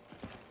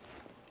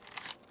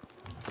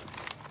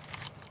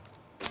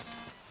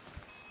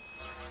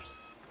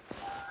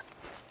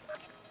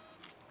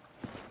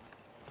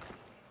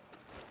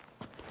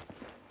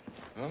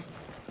 Huh?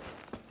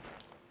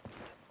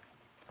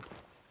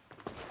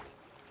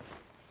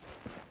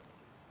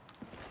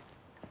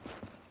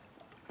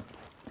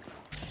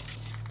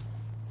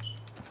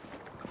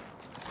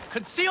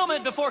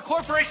 Concealment before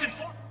corporation.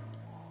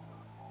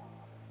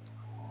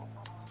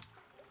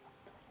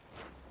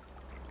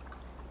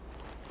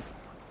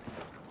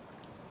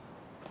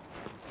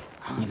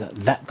 You got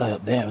that guy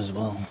up there as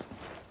well.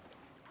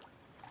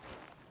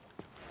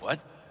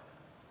 What?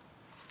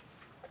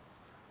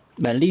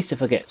 But at least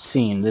if I get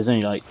seen, there's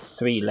only like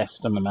 3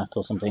 left on the map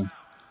or something.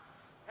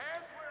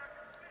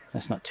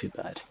 That's not too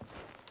bad.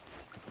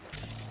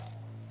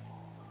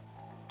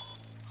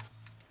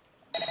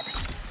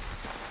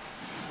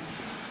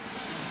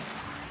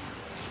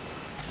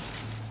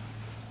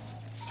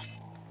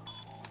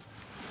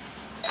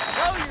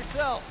 Show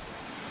yourself.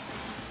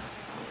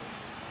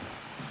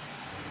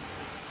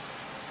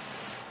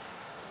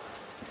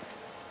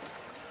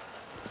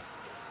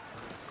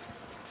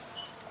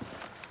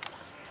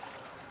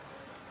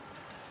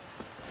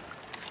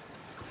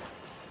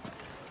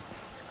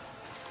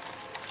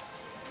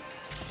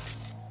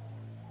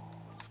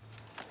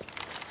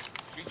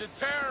 She's a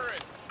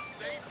terrorist.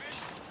 Save it.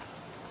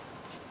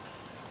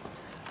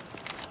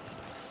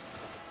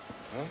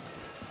 Huh?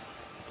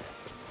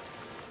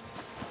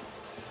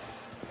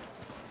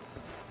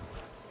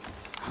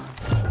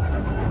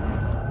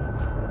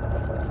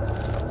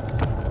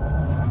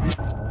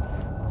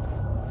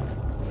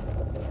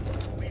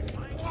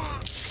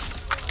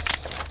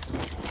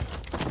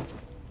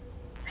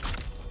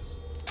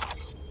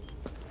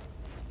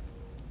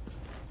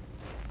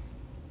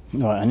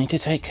 Right, I need to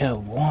take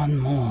one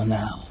more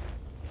now.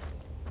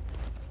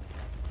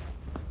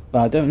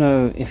 But I don't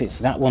know if it's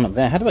that one up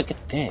there. How do I get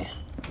there?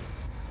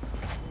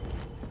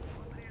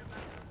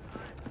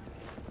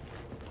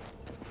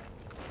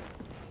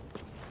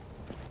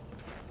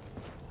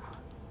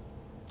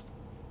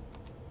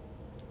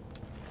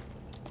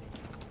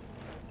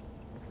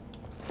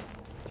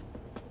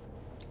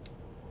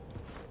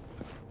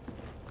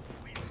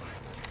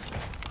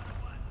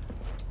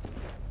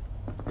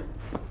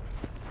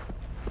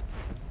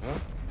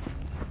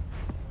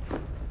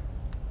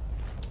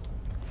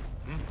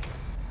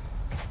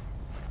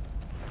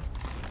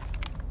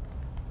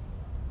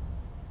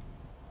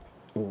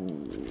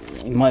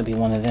 It might be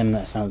one of them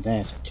that's out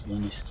there, to be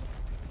honest.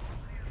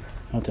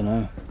 I don't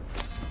know.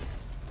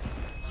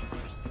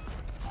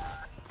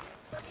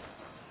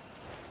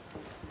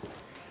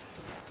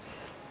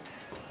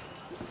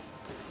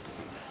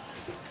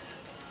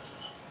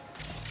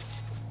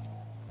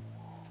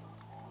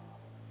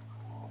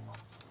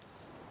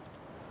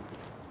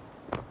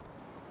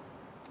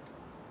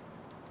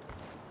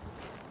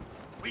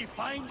 We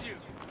find you,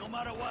 no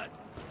matter what.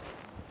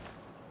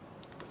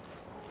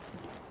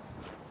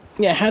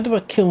 Yeah, how do I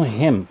kill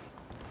him?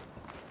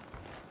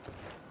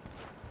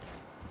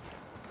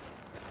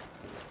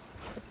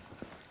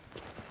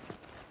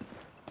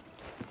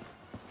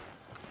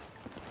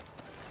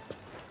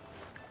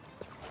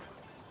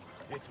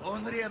 It's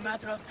only a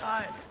matter of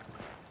time.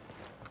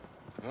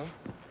 Huh?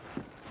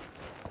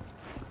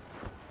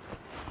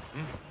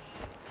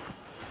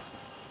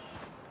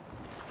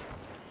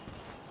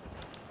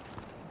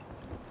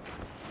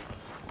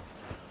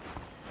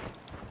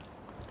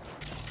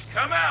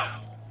 Come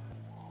out!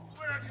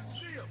 Where I can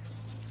see him!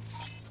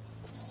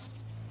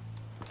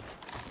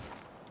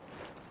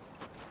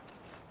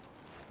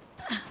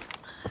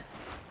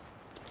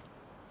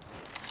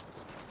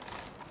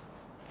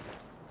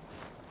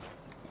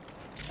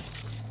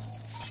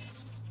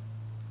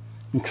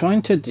 I'm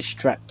trying to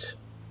distract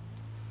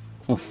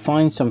or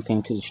find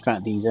something to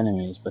distract these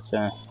enemies, but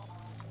Huh?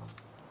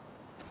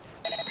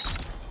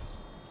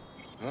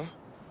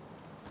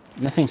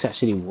 nothing's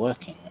actually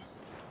working.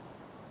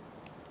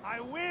 I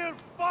will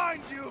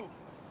find you!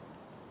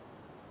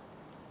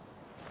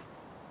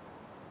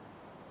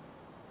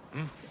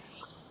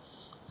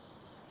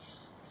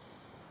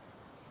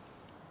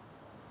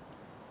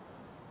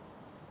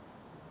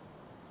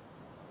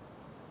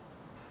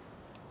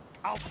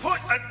 I'll put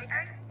an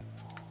end...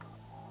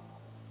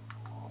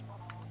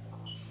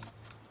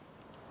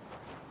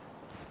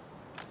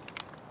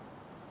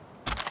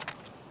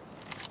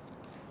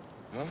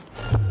 Huh?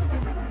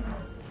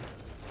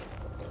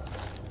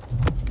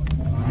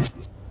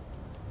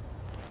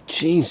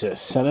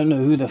 Jesus, I don't know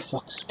who the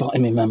fuck's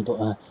spotting me, man,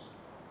 but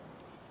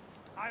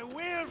I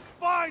will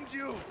find find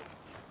you!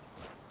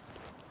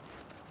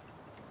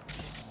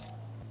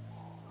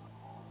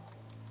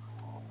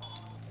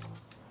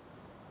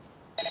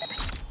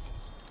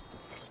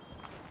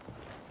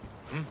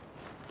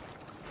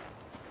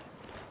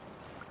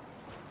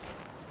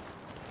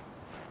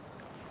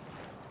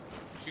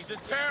 She's a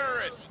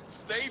terrorist.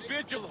 Stay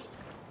vigilant.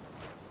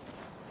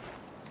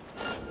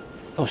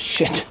 Oh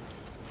shit.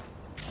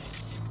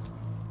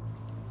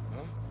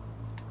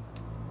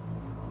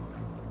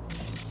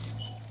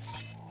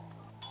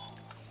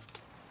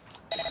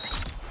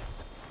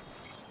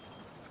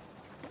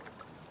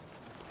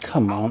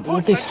 Come on,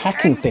 all this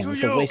hacking thing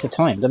is a waste of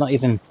time. They're not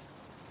even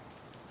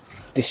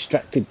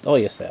distracted. Oh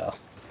yes they are.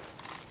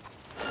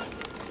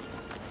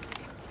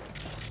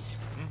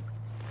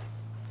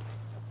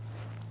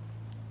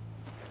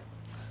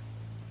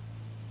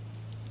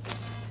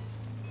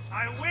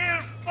 I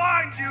will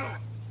find you!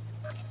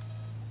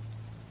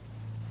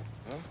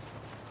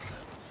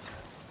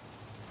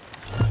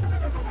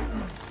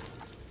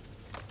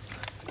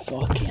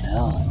 Fucking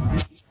hell.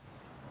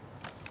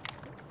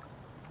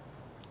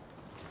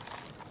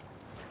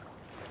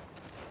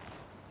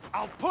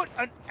 I'll put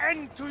an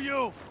end to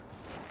you!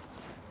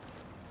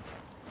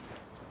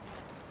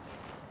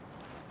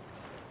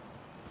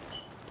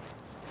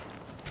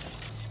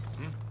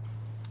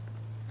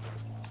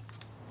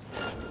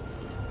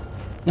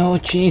 Oh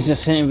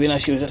Jesus, I didn't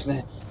realise she was just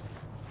there.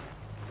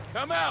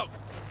 Come out.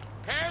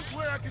 Hands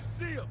where I can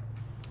see them.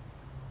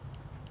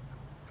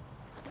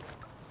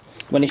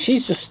 Well, if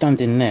she's just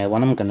standing there,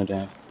 what am I gonna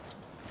do?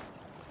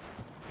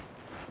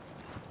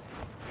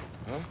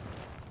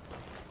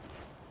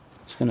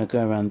 Just gonna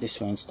go around this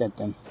way instead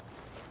then.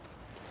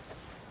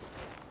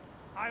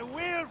 I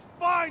will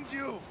find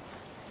you!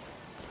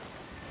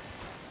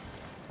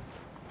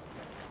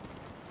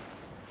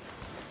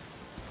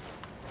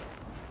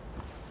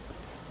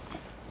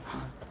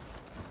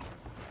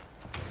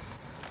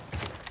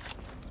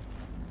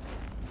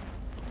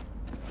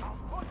 I'll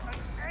put an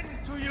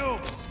end to you!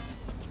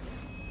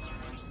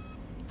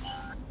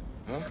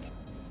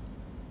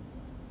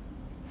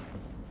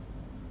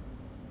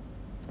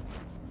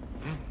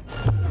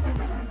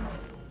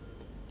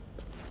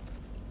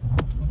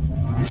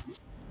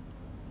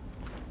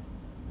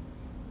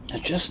 I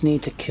just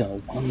need to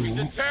kill one She's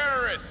a more.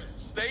 terrorist.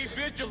 Stay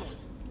vigilant.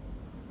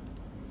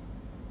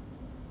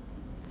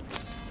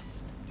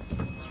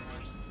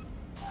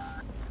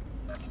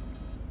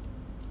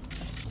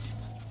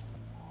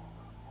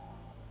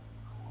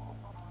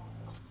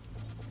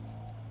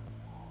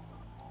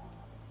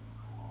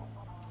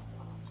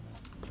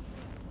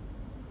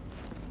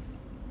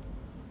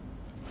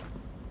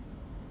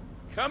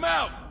 Come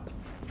out.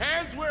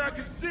 Hands where I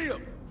can see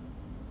them.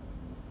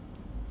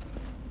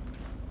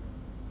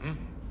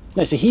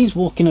 No, so he's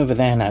walking over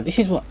there now. This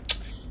is what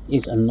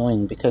is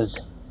annoying because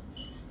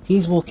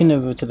he's walking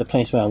over to the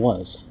place where I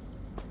was.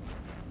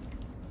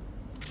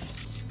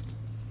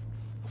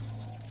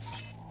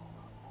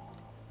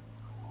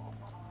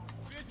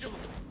 Vigilant.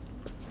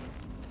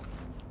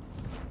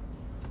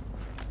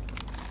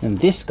 And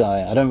this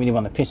guy, I don't really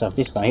want to piss off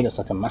this guy. He looks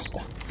like a master.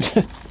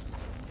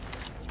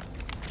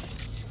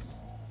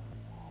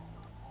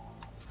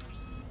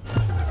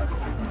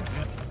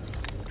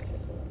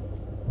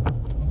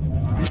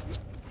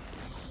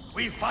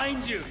 We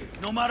find you,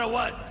 no matter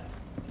what.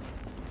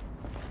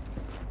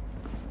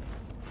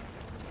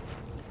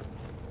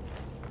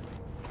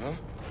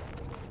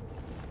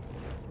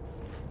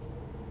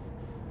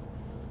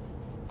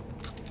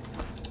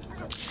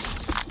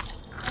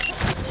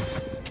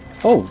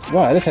 Oh,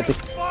 right, let's have to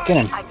get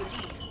him. I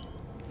believe.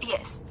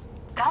 Yes,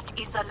 that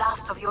is the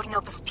last of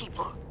Yorinobu's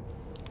people.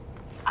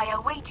 I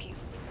await you.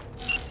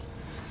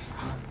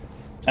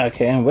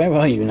 Okay, and where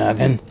are you now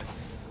then?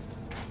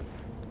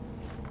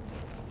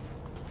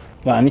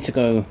 Right, I need to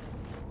go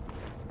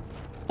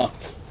up.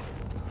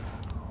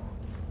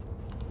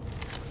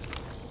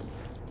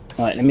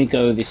 Right, let me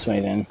go this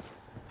way then.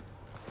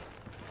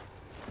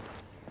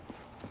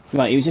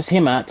 Right, it was just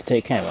him I had to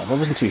take care of. I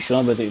wasn't too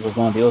sure whether it was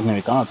one of the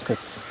ordinary guards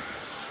because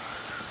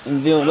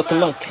they all look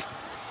alike.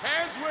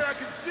 Hands where I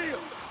can see them.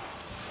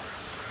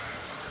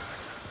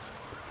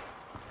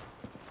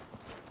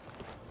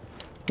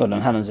 Hold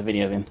on, Hannah's a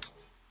video of him.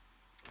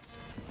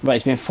 Right,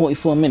 it's been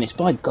 44 minutes.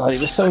 By God,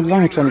 it was so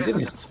long trying to do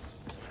this.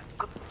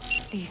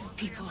 These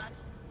people.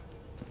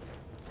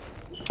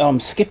 Oh, I'm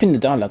skipping the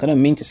dialogue. I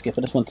don't mean to skip,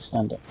 I just want to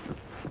stand up.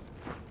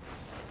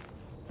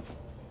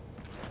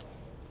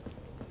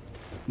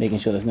 Making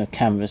sure there's no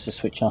cameras to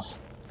switch off.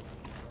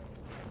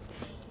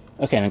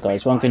 Okay then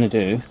guys, what I'm going to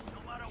do,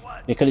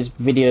 because this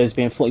video has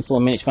been 44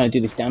 minutes trying to do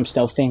this damn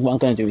stealth thing, what I'm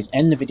going to do is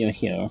end the video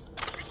here,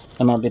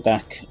 and I'll be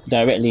back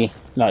directly,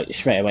 like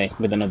straight away,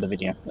 with another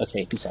video.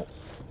 Okay, peace out.